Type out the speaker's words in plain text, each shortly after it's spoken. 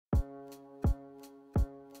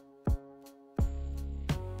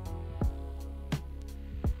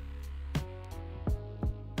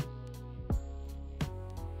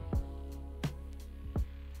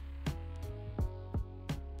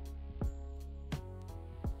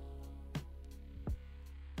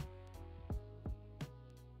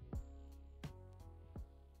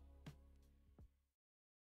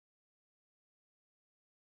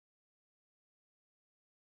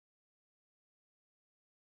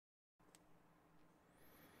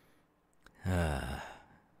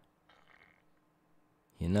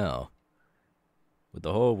You know, with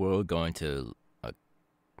the whole world going to a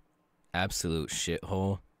absolute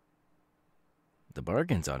shithole, the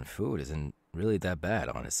bargains on food isn't really that bad,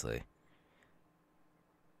 honestly.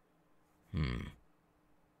 Hmm.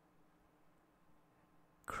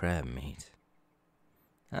 Crab meat.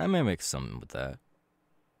 I may make something with that.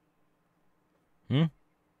 Hmm?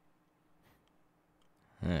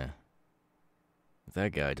 Yeah.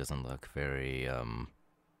 That guy doesn't look very,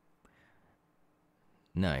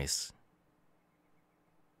 nice.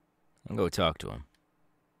 I'll go talk to him.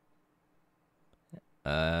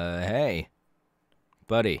 Hey,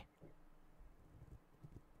 buddy.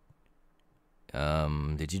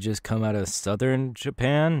 Did you just come out of southern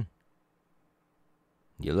Japan?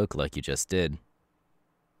 You look like you just did.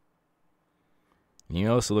 You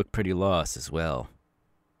also look pretty lost as well.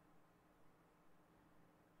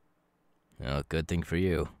 Oh, good thing for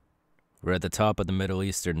you. We're at the top of the Middle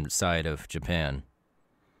Eastern side of Japan.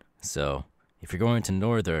 So, if you're going to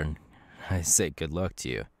northern, I say good luck to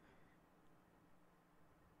you.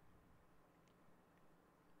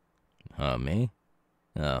 Me?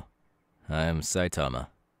 Oh, I'm Saitama.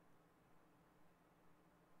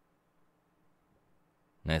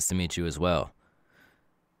 Nice to meet you as well.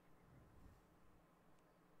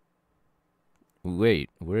 Wait,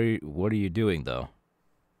 what are you doing though?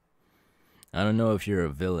 I don't know if you're a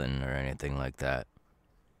villain or anything like that.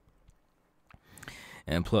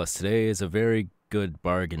 And plus, today is a very good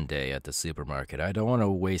bargain day at the supermarket. I don't want to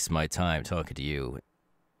waste my time talking to you,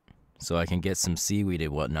 so I can get some seaweed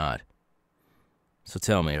and whatnot. So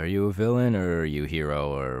tell me, are you a villain or are you a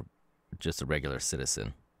hero or just a regular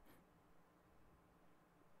citizen?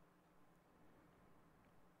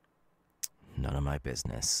 None of my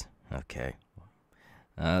business. Okay.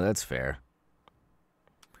 That's fair.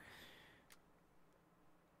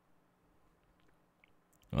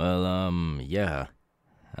 Well, yeah.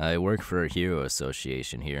 I work for a hero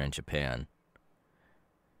association here in Japan.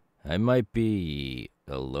 I might be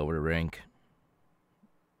a lower rank.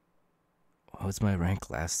 What was my rank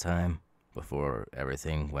last time? Before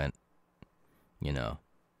everything went, you know.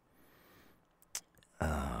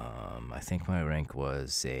 I think my rank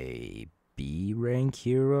was a B rank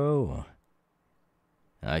hero?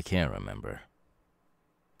 I can't remember.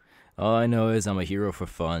 All I know is I'm a hero for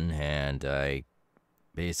fun, and I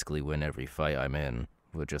basically win every fight I'm in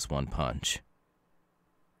with just one punch.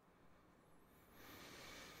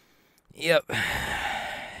 Yep.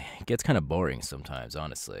 It gets kind of boring sometimes,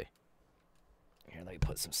 honestly. Here, let me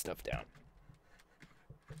put some stuff down.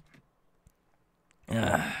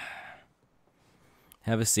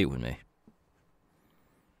 Have a seat with me.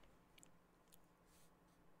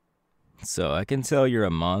 So, I can tell you're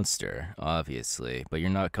a monster, obviously, but you're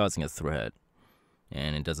not causing a threat.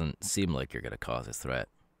 And it doesn't seem like you're gonna cause a threat.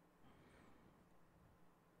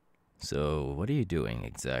 So, what are you doing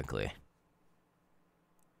exactly?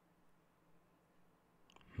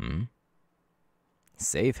 Hmm?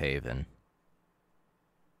 Safe haven?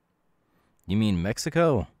 You mean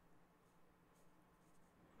Mexico?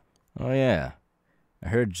 Oh, yeah. I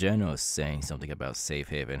heard Genos saying something about safe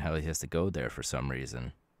haven, how he has to go there for some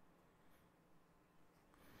reason.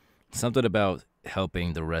 Something about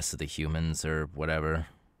helping the rest of the humans or whatever.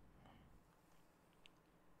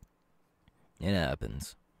 It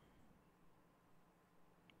happens.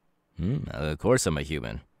 Of course I'm a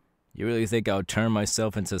human. You really think I would turn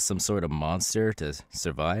myself into some sort of monster to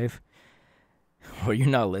survive? Were you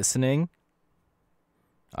not listening?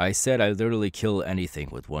 I said I literally kill anything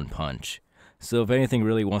with one punch. So if anything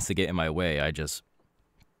really wants to get in my way, I just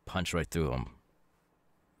punch right through them.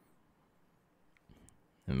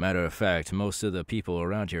 As a matter of fact, most of the people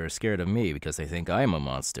around here are scared of me because they think I'm a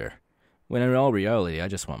monster. When in all reality, I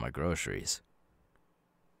just want my groceries.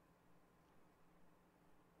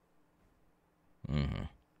 Mm-hmm.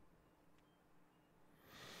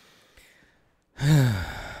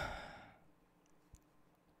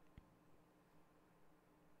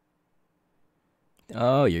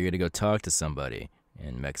 Oh, you're gonna go talk to somebody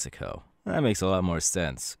in Mexico. That makes a lot more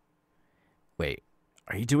sense. Wait,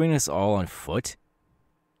 are you doing this all on foot?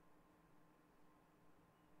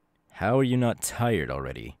 How are you not tired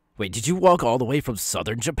already? Wait, did you walk all the way from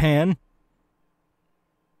southern Japan?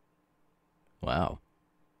 Wow.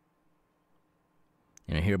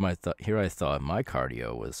 And here I thought my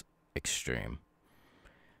cardio was extreme.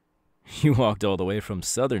 You walked all the way from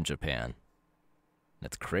southern Japan.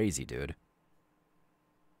 That's crazy, dude.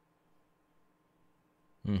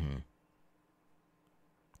 Mm-hmm.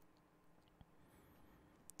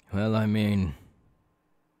 Well, I mean,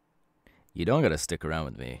 You don't gotta stick around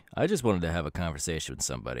with me. I just wanted to have a conversation with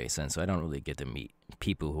somebody since I don't really get to meet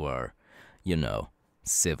people who are,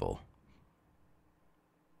 civil.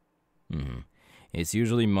 It's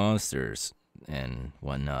usually monsters and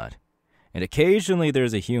whatnot. And occasionally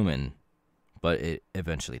there's a human, but it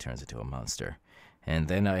eventually turns into a monster. And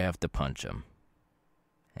then I have to punch him.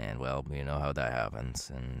 And, well, you know how that happens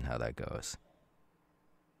and how that goes.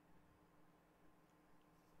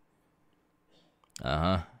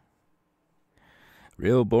 Uh-huh.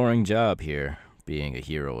 Real boring job here, being a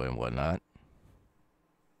hero and whatnot.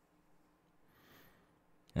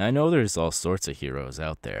 And I know there's all sorts of heroes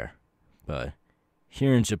out there, but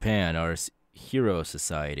here in Japan, our hero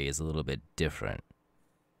society is a little bit different.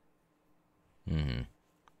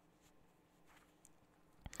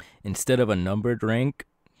 Instead of a numbered rank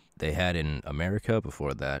they had in America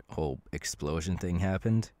before that whole explosion thing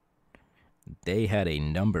happened, they had a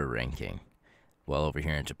number ranking. While over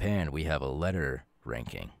here in Japan, we have a letter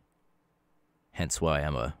ranking. Hence why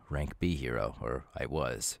I'm a rank B hero, or I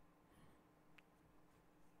was.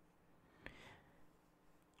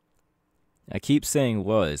 I keep saying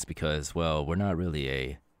was because, well, we're not really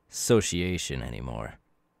a association anymore.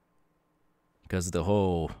 Because of the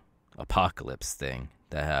whole apocalypse thing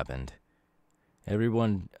that happened.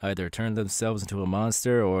 Everyone either turned themselves into a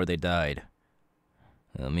monster or they died.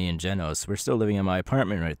 Me and Genos, we're still living in my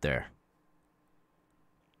apartment right there.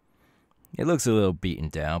 It looks a little beaten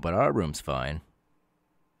down, but our room's fine.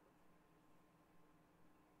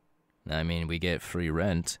 I mean, we get free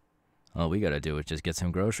rent. All we gotta do is just get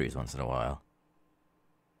some groceries once in a while.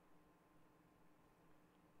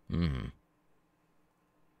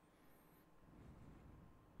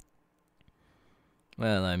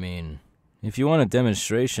 Well, I mean, if you want a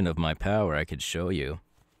demonstration of my power, I could show you.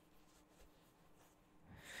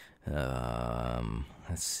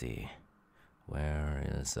 Let's see. Where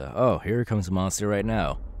is, oh, here comes a monster right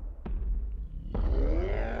now.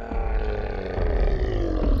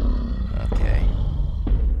 Okay.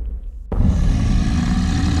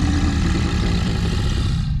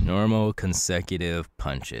 Normal consecutive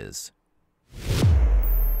punches.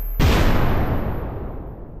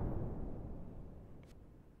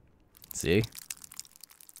 See?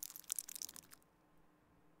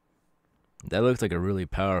 That looked like a really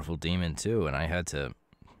powerful demon too, and I had to,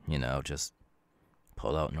 just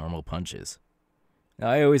pull out normal punches.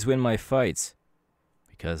 I always win my fights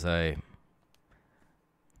because it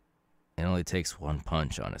only takes one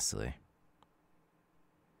punch, honestly.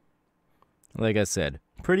 Like I said,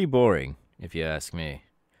 pretty boring, if you ask me.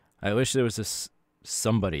 I wish there was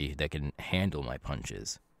somebody that can handle my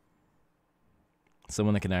punches.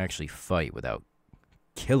 Someone that can actually fight without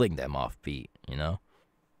killing them off beat, I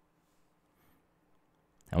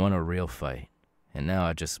want a real fight. And now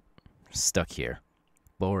I'm just stuck here.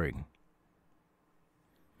 Boring.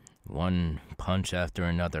 One punch after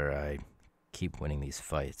another, I keep winning these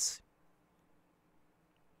fights.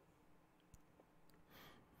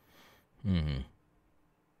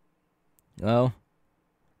 Well,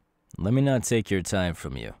 let me not take your time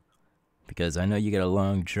from you. Because I know you got a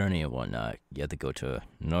long journey and whatnot. You have to go to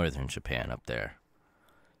northern Japan up there.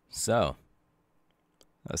 So,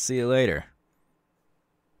 I'll see you later.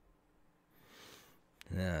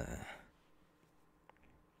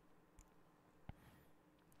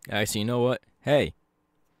 Actually, you know what? Hey,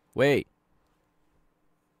 wait.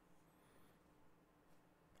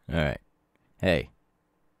 Alright. Hey,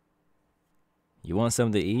 you want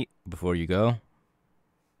something to eat before you go?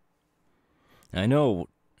 I know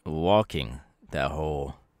walking, that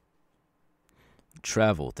whole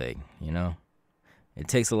travel thing, it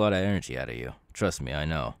takes a lot of energy out of you. Trust me, I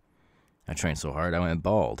know. I trained so hard I went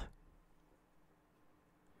bald.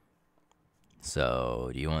 So,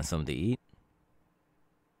 do you want something to eat?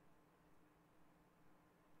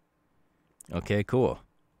 Okay, cool.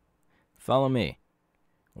 Follow me.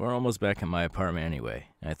 We're almost back at my apartment anyway.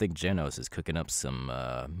 And I think Genos is cooking up some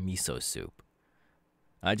miso soup.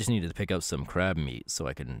 I just needed to pick up some crab meat so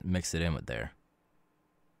I can mix it in with there.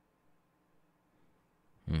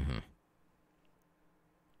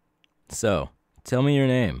 So, tell me your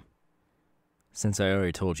name. Since I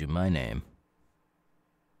already told you my name.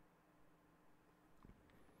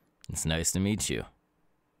 It's nice to meet you.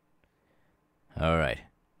 Alright.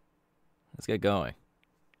 Let's get going.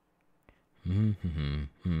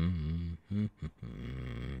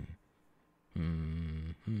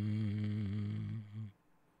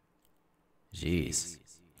 Jeez.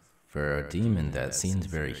 For a demon that seems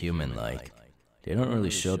very human-like, they don't really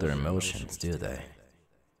show their emotions, do they?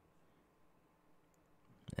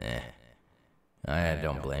 I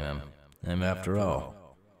don't blame him. And after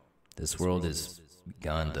all, this world is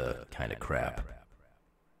Uganda kind of crap.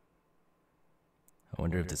 I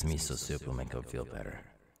wonder if this miso soup will make him feel better.